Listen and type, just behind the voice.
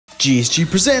GSG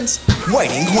presents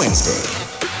White Ink Wednesday.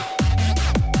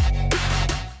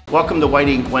 Welcome to White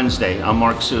Ink Wednesday. I'm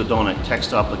Mark Sudonik,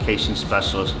 Textile Application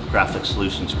Specialist with Graphic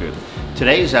Solutions Group.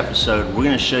 Today's episode, we're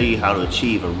going to show you how to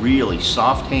achieve a really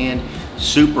soft hand,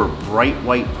 super bright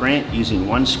white print using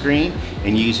one screen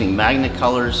and using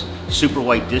MagnaColor's Super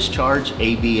White Discharge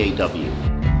AB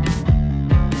AW.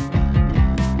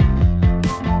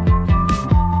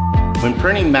 When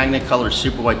printing MagnaColor's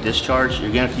Super White Discharge,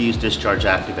 you're going to have to use Discharge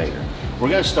Activator. We're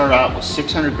going to start out with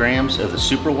 600 grams of the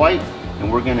Super White,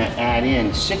 and we're going to add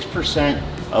in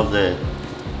 6% of the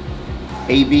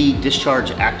AB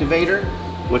Discharge Activator,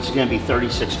 which is going to be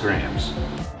 36 grams.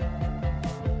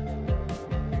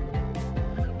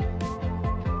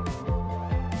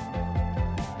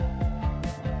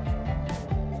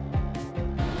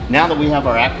 Now that we have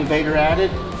our activator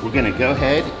added, we're going to go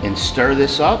ahead and stir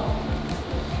this up.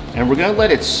 And we're going to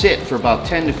let it sit for about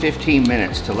 10 to 15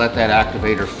 minutes to let that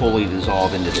activator fully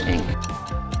dissolve into the ink.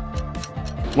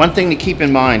 One thing to keep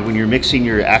in mind when you're mixing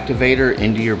your activator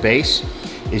into your base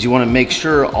is you want to make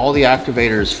sure all the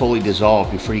activator is fully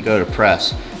dissolved before you go to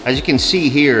press. As you can see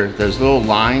here, those little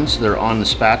lines that are on the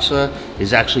spatula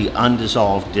is actually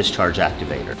undissolved discharge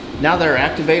activator. Now that our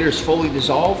activator is fully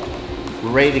dissolved,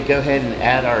 we're ready to go ahead and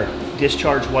add our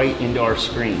discharge white into our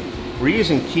screen. We're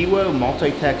using Kiwo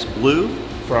Multitex Blue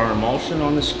for our emulsion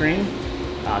on the screen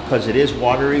because it is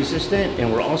water resistant,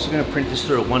 and we're also going to print this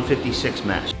through a 156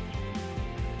 mesh.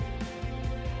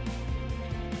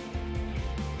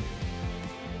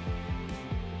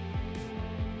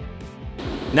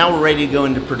 Now we're ready to go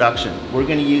into production. We're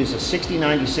going to use a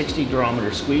 60-90-60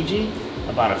 durometer squeegee,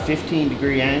 about a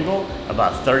 15-degree angle,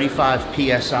 about 35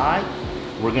 psi.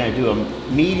 We're going to do a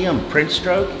medium print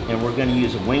stroke, and we're going to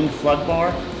use a winged flood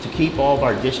bar to keep all of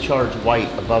our discharge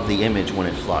white above the image when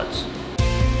it floods.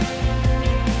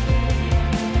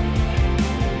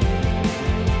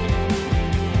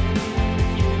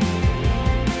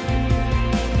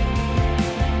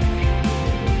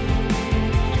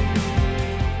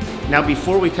 Now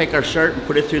before we take our shirt and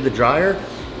put it through the dryer,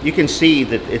 you can see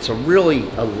that it's a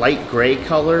light gray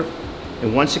color,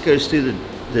 and once it goes through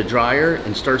the dryer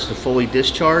and starts to fully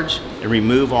discharge and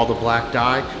remove all the black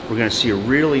dye, we're going to see a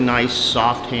really nice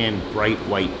soft hand bright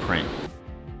white print.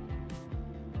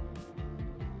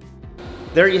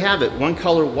 There you have it, one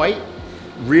color white,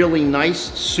 really nice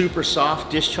super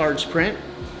soft discharge print.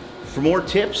 For more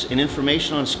tips and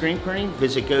information on screen printing,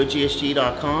 visit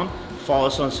gogsg.com, follow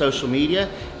us on social media,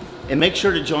 and make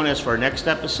sure to join us for our next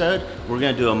episode. We're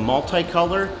going to do a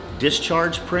multicolor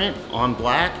discharge print on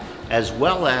black, as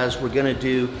well as we're going to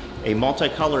do a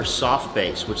multicolor soft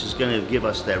base, which is going to give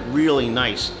us that really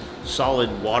nice solid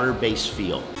water-based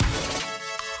feel.